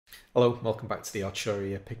Hello, welcome back to the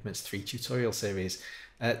Arturia Pigments 3 tutorial series.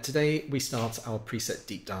 Today we start our preset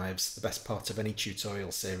deep dives, the best part of any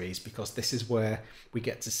tutorial series, because this is where we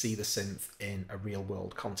get to see the synth in a real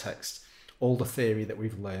world context. All the theory that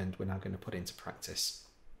we've learned we're now going to put into practice.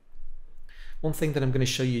 One thing that I'm going to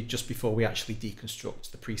show you just before we actually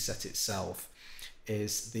deconstruct the preset itself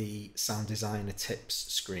is the Sound Designer Tips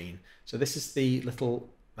screen. So this is the little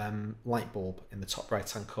light bulb in the top right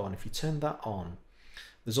hand corner. If you turn that on,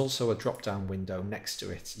 there's also a drop-down window next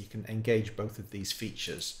to it. You can engage both of these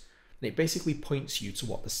features. And it basically points you to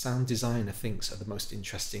what the sound designer thinks are the most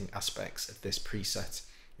interesting aspects of this preset.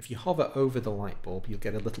 If you hover over the light bulb, you'll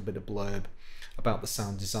get a little bit of blurb about the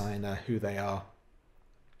sound designer, who they are,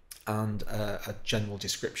 and a general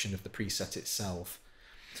description of the preset itself.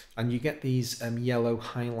 And you get these yellow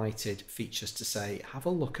highlighted features to say, have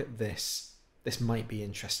a look at this. This might be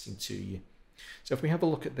interesting to you. So if we have a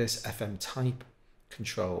look at this FM type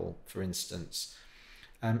control, for instance,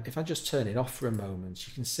 if I just turn it off for a moment,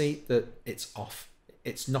 you can see that it's off.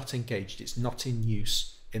 It's not engaged. It's not in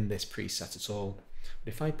use in this preset at all.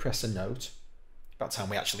 But if I press a note, about time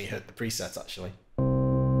we actually heard the preset actually.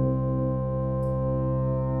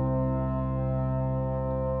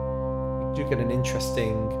 We do get an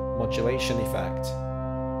interesting modulation effect.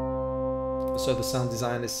 So the sound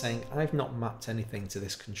designer is saying, I've not mapped anything to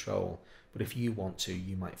this control, but if you want to,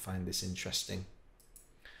 you might find this interesting.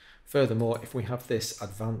 Furthermore, if we have this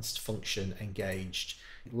advanced function engaged,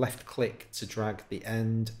 left click to drag the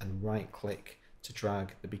end and right click to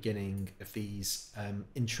drag the beginning of these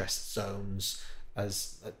interest zones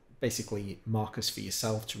as basically markers for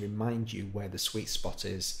yourself to remind you where the sweet spot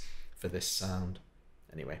is for this sound.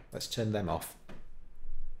 Anyway, let's turn them off.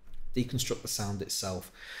 Deconstruct the sound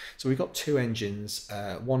itself. So we've got two engines.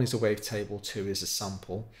 One is a wavetable, two is a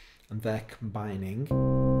sample, and they're combining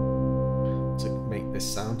to make this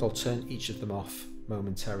sound. I'll turn each of them off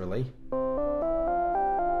momentarily.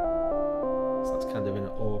 So that's kind of an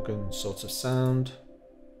organ sort of sound.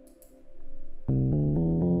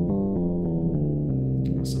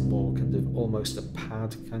 Some more kind of almost a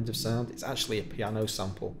pad kind of sound. It's actually a piano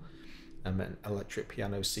sample, an electric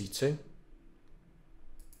piano C2.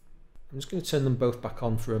 I'm just going to turn them both back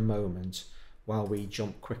on for a moment while we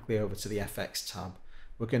jump quickly over to the FX tab.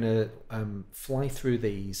 We're going to fly through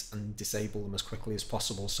these and disable them as quickly as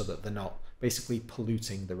possible so that they're not basically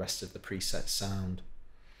polluting the rest of the preset sound.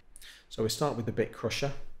 So we start with the bit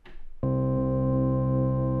crusher.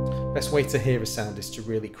 Best way to hear a sound is to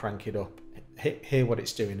really crank it up, hear what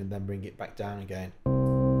it's doing and then bring it back down again.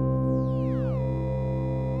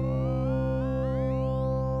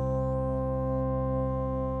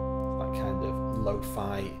 That kind of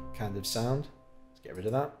lo-fi kind of sound. Let's get rid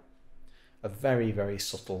of that. A very, very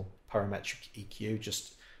subtle parametric EQ,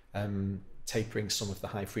 just tapering some of the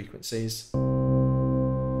high frequencies.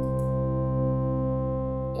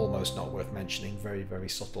 Almost not worth mentioning, very, very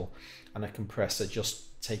subtle. And a compressor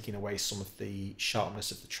just taking away some of the sharpness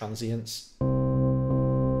of the transients.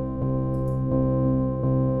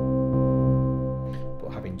 But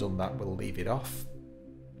having done that, we'll leave it off.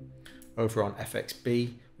 Over on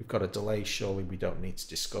FXB, we've got a delay. Surely we don't need to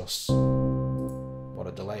discuss what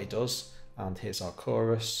a delay does. And here's our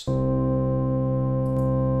chorus. Okay,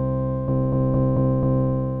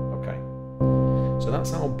 so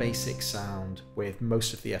that's our basic sound with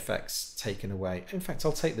most of the effects taken away. In fact,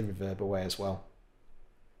 I'll take the reverb away as well.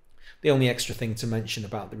 The only extra thing to mention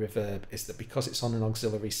about the reverb is that because it's on an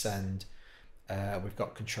auxiliary send, we've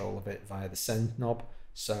got control of it via the send knob.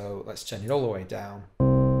 So let's turn it all the way down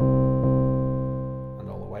and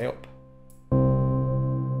all the way up.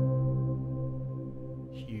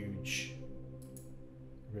 Huge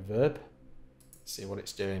reverb. See what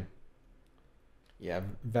it's doing. Yeah,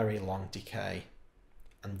 very long decay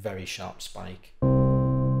and very sharp spike. Yeah,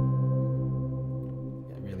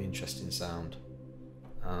 really interesting sound.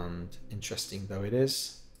 And interesting though it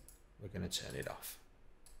is, we're going to turn it off.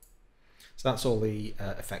 So that's all the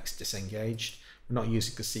effects disengaged. We're not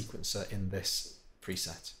using the sequencer in this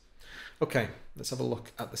preset. Okay, let's have a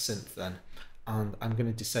look at the synth then. And I'm going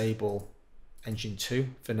to disable engine 2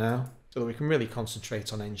 for now, so that we can really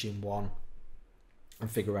concentrate on engine 1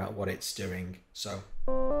 and figure out what it's doing. So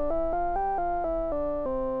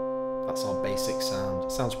that's our basic sound.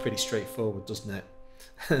 It sounds pretty straightforward, doesn't it?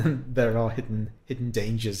 There are hidden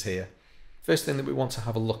dangers here. First thing that we want to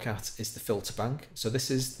have a look at is the filter bank. So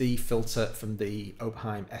this is the filter from the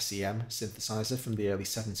Oberheim SEM synthesizer from the early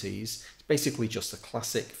 70s. It's basically just a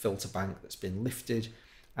classic filter bank that's been lifted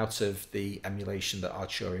out of the emulation that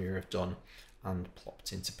Arturia have done and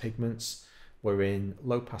plopped into Pigments. We're in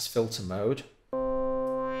low pass filter mode.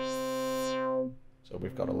 So So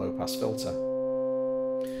we've got a low pass filter.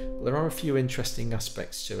 But there are a few interesting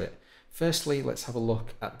aspects to it. Firstly, let's have a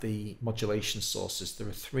look at the modulation sources. There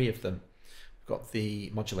are 3 of them. We've got the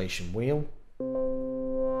modulation wheel.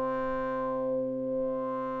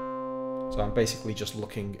 So I'm basically just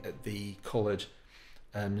looking at the coloured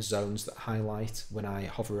zones that highlight when I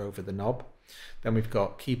hover over the knob. Then we've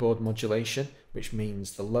got keyboard modulation, which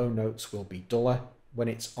means the low notes will be duller when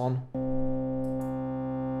it's on,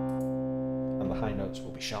 and the high notes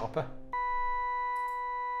will be sharper.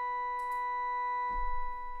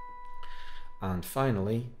 And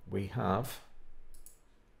finally, we have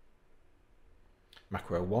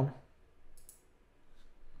macro 1.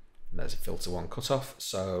 And there's a filter 1 cutoff,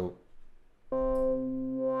 so there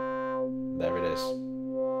it is.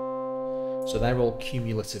 So they're all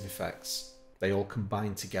cumulative effects. They all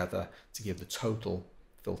combine together to give the total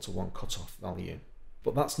filter 1 cutoff value.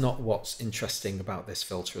 But that's not what's interesting about this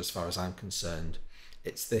filter as far as I'm concerned.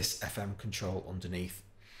 It's this FM control underneath.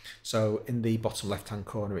 So in the bottom left hand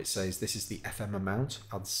corner it says this is the FM amount,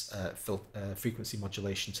 adds frequency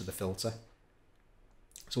modulation to the filter.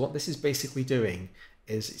 So what this is basically doing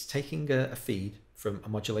is it's taking a feed from a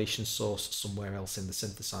modulation source somewhere else in the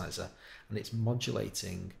synthesizer and it's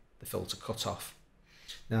modulating the filter cutoff.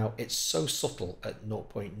 Now it's so subtle at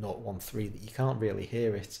 0.013 that you can't really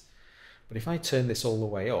hear it, but if I turn this all the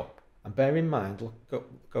way up, and bear in mind, look,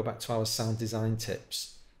 go back to our sound design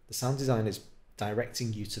tips, the sound design is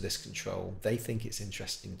directing you to this control. They think it's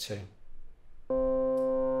interesting too.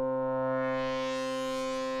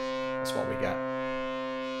 That's what we get.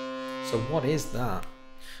 So what is that?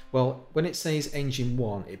 Well, when it says engine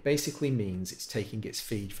 1, it basically means it's taking its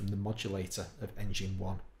feed from the modulator of engine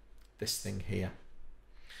 1, this thing here.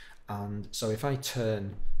 And so if I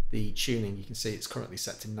turn the tuning, you can see it's currently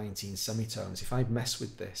set to 19 semitones. If I mess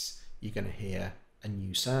with this, you're going to hear a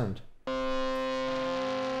new sound.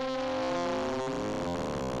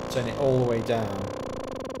 Turn it all the way down.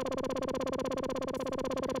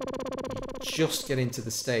 You just get into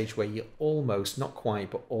the stage where you're almost, not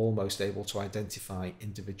quite, but almost able to identify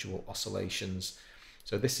individual oscillations.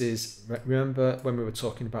 So this is, remember when we were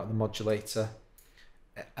talking about the modulator,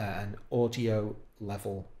 an audio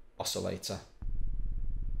level oscillator.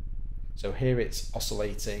 So here it's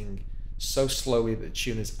oscillating so slowly that the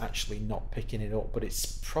tuner's actually not picking it up, but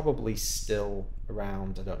it's probably still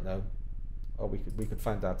around, I don't know, or we could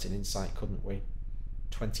find out in Insight, couldn't we?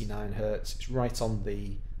 29 Hertz. It's right on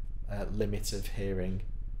the limit of hearing.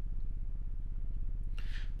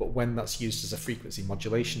 But when that's used as a frequency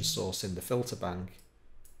modulation source in the filter bank,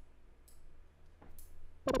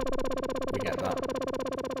 we get that.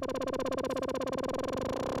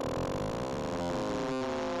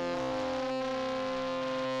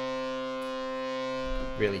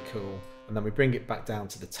 Really cool. And then we bring it back down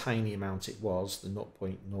to the tiny amount it was, the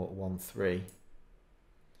 0.013.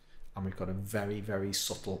 And we've got a very, very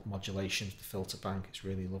subtle modulation to the filter bank. It's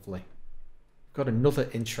really lovely. We've got another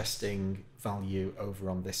interesting value over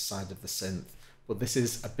on this side of the synth, but this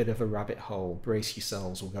is a bit of a rabbit hole. Brace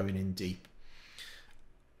yourselves, we're going in deep.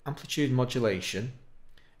 Amplitude modulation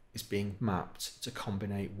is being mapped to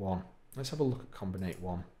combinate 1. Let's have a look at combinate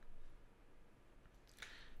 1.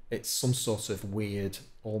 It's some sort of weird,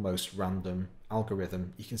 almost random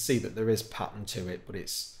algorithm. You can see that there is pattern to it, but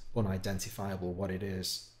it's unidentifiable what it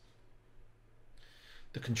is.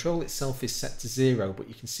 The control itself is set to 0, but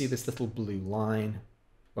you can see this little blue line.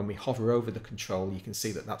 When we hover over the control, you can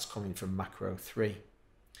see that that's coming from macro 3.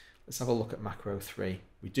 Let's have a look at macro 3.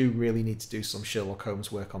 We do really need to do some Sherlock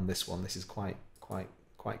Holmes work on this one. This is quite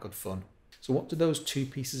good fun. So what do those two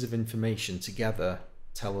pieces of information together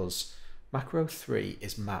tell us? Macro 3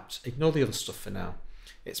 is mapped, ignore the other stuff for now,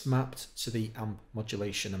 it's mapped to the amp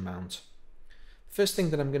modulation amount. First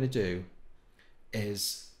thing that I'm going to do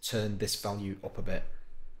is turn this value up a bit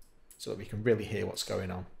so that we can really hear what's going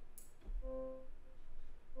on.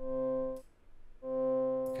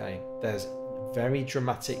 Okay, there's very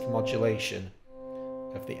dramatic modulation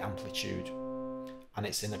of the amplitude and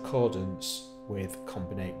it's in accordance with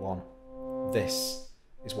combinate 1. This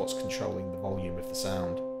is what's controlling the volume of the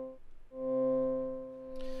sound.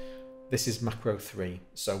 This is macro 3,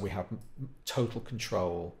 so we have total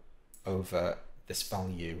control over this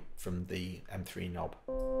value from the M3 knob.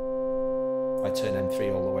 If I turn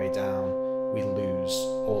M3 all the way down, we lose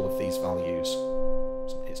all of these values.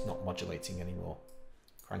 So it's not modulating anymore.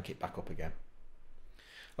 Crank it back up again.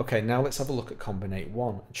 Okay, now let's have a look at combinate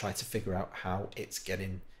 1 and try to figure out how it's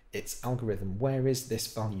getting its algorithm. Where is this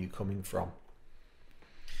value coming from?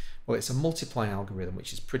 Well, it's a multiply algorithm,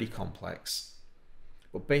 which is pretty complex.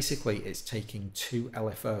 But basically it's taking two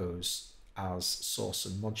LFOs as source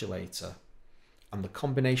and modulator And the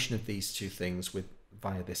combination of these two things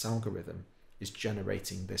via this algorithm is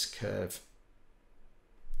generating this curve.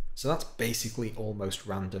 So that's basically almost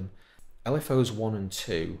random. LFOs 1 and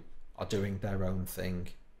 2 are doing their own thing.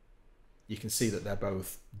 You can see that they're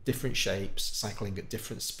both different shapes, cycling at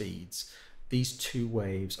different speeds. These two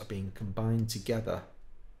waves are being combined together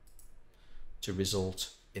to result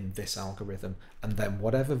in this algorithm. And then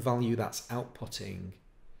whatever value that's outputting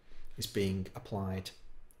is being applied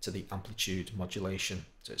to the amplitude modulation.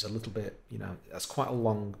 So it's a little bit, that's quite a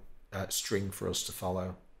long string for us to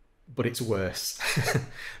follow. But it's worse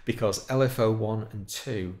because LFO 1 and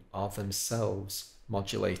 2 are themselves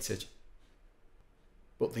modulated.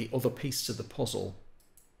 But the other piece to the puzzle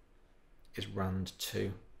is rand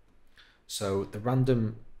 2. So the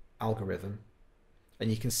random algorithm, and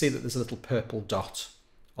you can see that there's a little purple dot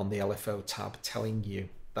on the LFO tab telling you,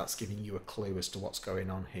 that's giving you a clue as to what's going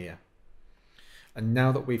on here. And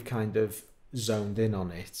now that we've kind of zoned in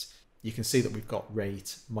on it, you can see that we've got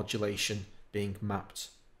rate, modulation being mapped.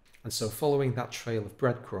 And so following that trail of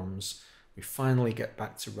breadcrumbs, we finally get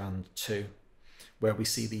back to rand 2, where we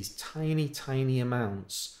see these tiny, tiny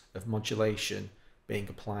amounts of modulation being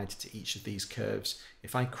applied to each of these curves.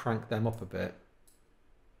 If I crank them up a bit,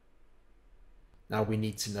 now we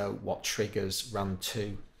need to know what triggers rand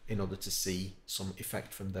 2 in order to see some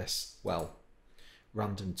effect from this. Well,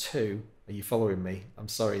 random 2, are you following me? I'm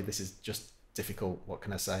sorry, this is just difficult, what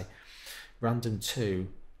can I say? Random 2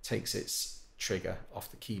 takes its trigger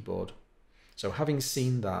off the keyboard. So having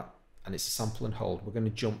seen that, and it's a sample and hold, we're going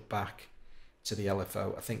to jump back to the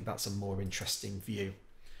LFO. I think that's a more interesting view.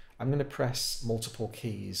 I'm going to press multiple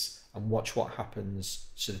keys and watch what happens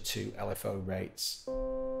to the two LFO rates.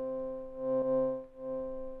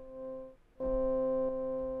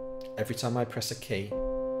 Every time I press a key,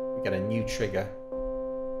 we get a new trigger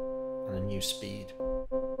and a new speed.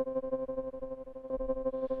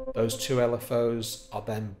 Those two LFOs are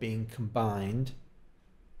then being combined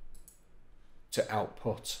to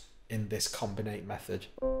output in this combinate method.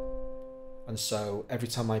 And so every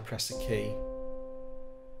time I press a key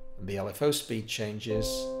and the LFO speed changes,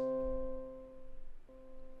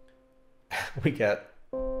 we get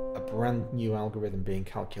a brand new algorithm being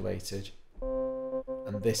calculated.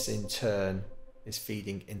 And this in turn is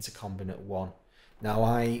feeding into combinate 1. Now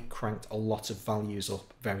I cranked a lot of values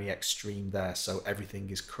up very extreme there, so everything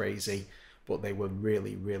is crazy, but they were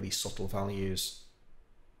really, really subtle values.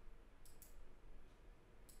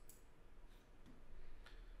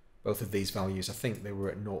 Both of these values, I think they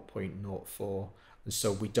were at 0.04, and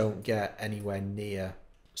so we don't get anywhere near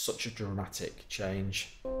such a dramatic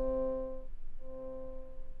change.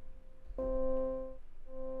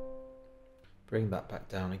 Bring that back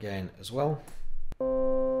down again as well.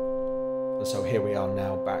 And so here we are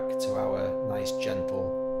now back to our nice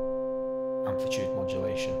gentle amplitude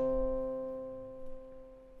modulation.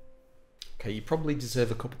 Okay, you probably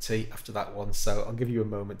deserve a cup of tea after that one, so I'll give you a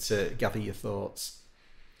moment to gather your thoughts.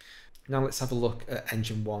 Now let's have a look at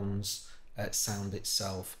Engine 1's sound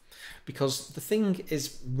itself, because the thing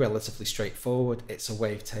is relatively straightforward. It's a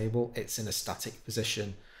wavetable, it's in a static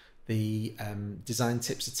position. The design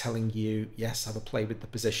tips are telling you, yes, have a play with the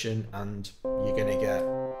position and you're going to get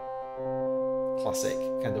classic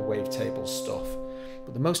kind of wavetable stuff.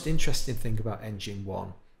 But the most interesting thing about Engine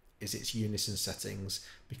 1 is its unison settings,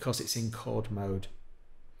 because it's in chord mode.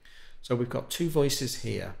 So we've got two voices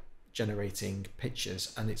here generating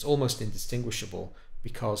pitches, and it's almost indistinguishable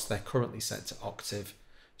because they're currently set to octave.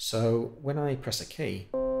 So when I press a key,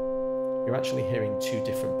 you're actually hearing two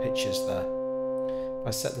different pitches there. If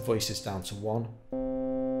I set the voices down to 1,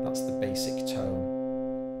 that's the basic tone.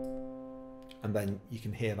 And then you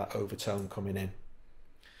can hear that overtone coming in.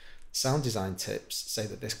 Sound design tips say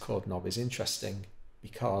that this chord knob is interesting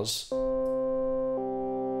because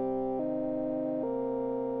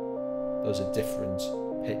those are different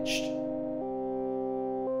pitched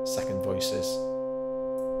second voices.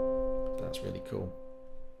 So that's really cool.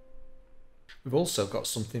 We've also got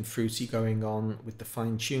something fruity going on with the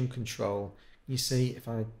fine-tune control. You see, if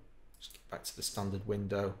I just get back to the standard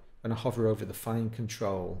window, when I hover over the fine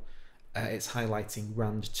control, it's highlighting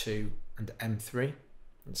rand 2 and M3.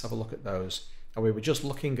 Let's have a look at those. And we were just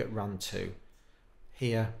looking at rand 2.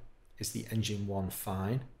 Here is the Engine 1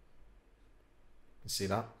 fine. You can see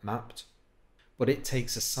that mapped. But it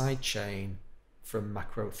takes a side chain from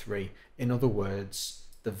macro 3. In other words,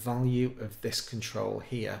 the value of this control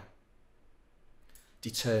here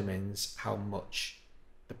determines how much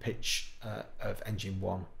the pitch of Engine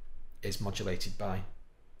 1 is modulated by.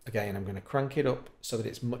 Again, I'm going to crank it up so that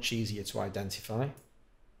it's much easier to identify.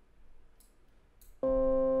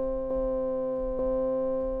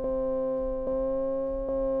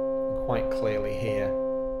 quite clearly hear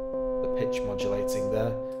the pitch modulating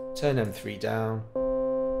there. Turn M3 down,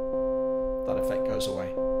 that effect goes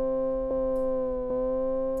away.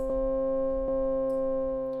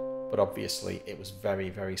 But obviously it was very,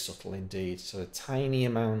 very subtle indeed. So a tiny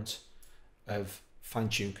amount of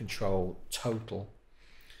fine-tune control total,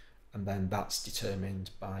 and then that's determined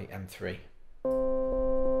by M3.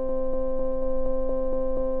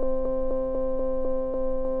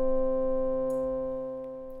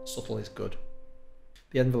 Subtle is good.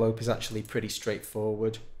 The envelope is actually pretty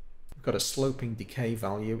straightforward. We've got a sloping decay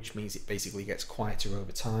value, which means it basically gets quieter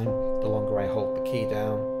over time. The longer I hold the key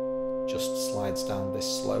down, it just slides down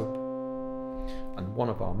this slope. And one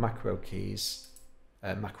of our macro keys,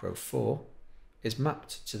 macro 4, is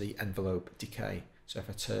mapped to the envelope decay. So if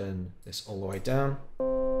I turn this all the way down,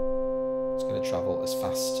 it's going to travel as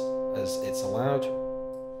fast as it's allowed,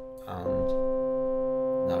 and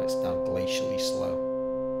now it's now glacially slow.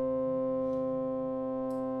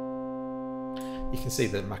 You can see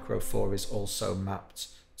that macro 4 is also mapped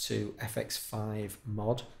to FX5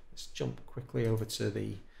 mod. Let's jump quickly over to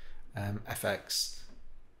the FX.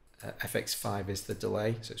 FX5 is the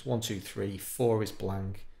delay, so it's 1, 2, 3, 4 is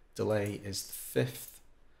blank, delay is the 5th,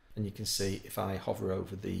 and you can see if I hover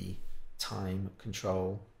over the time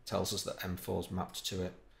control, it tells us that M4 is mapped to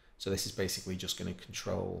it. So this is basically just going to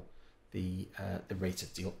control the rate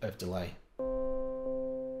of delay.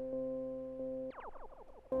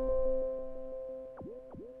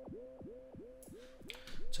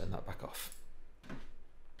 Turn that back off.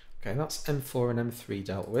 Okay, that's M4 and M3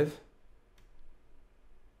 dealt with.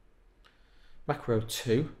 Macro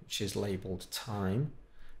 2, which is labelled time,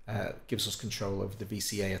 gives us control over the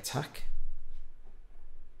VCA attack.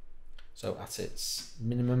 So at its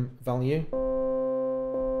minimum value,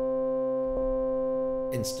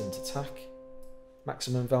 instant attack,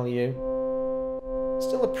 maximum value,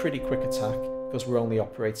 still a pretty quick attack because we're only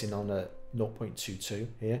operating on a 0.22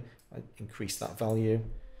 here. I increase that value,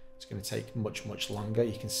 it's going to take much, much longer.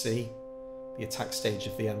 You can see the attack stage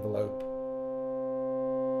of the envelope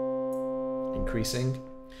increasing.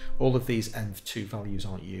 All of these ENV2 values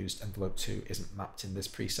aren't used. Envelope 2 isn't mapped in this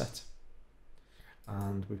preset.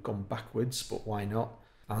 And we've gone backwards, but why not?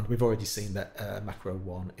 And we've already seen that macro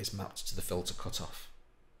 1 is mapped to the filter cutoff.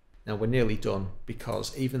 Now we're nearly done,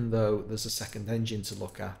 because even though there's a second engine to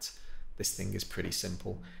look at, this thing is pretty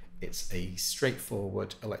simple. It's a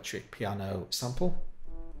straightforward electric piano sample.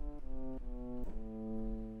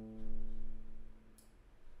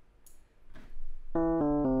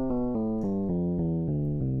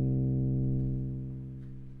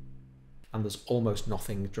 And there's almost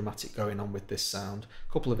nothing dramatic going on with this sound.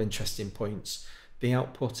 A couple of interesting points. The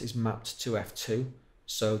output is mapped to F2,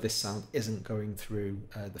 so this sound isn't going through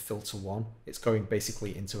the filter 1. It's going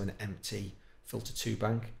basically into an empty filter 2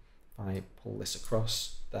 bank. If I pull this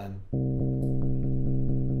across, then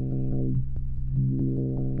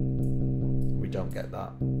we don't get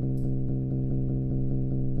that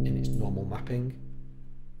in its normal mapping.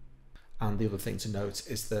 And the other thing to note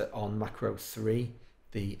is that on macro 3,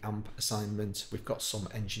 the amp assignment, we've got some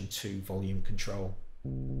engine 2 volume control.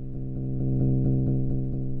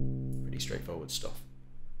 Pretty straightforward stuff.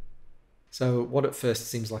 So what at first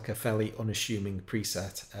seems like a fairly unassuming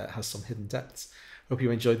preset has some hidden depths. Hope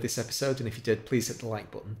you enjoyed this episode, and if you did, please hit the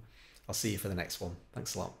like button. I'll see you for the next one.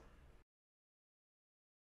 Thanks a lot.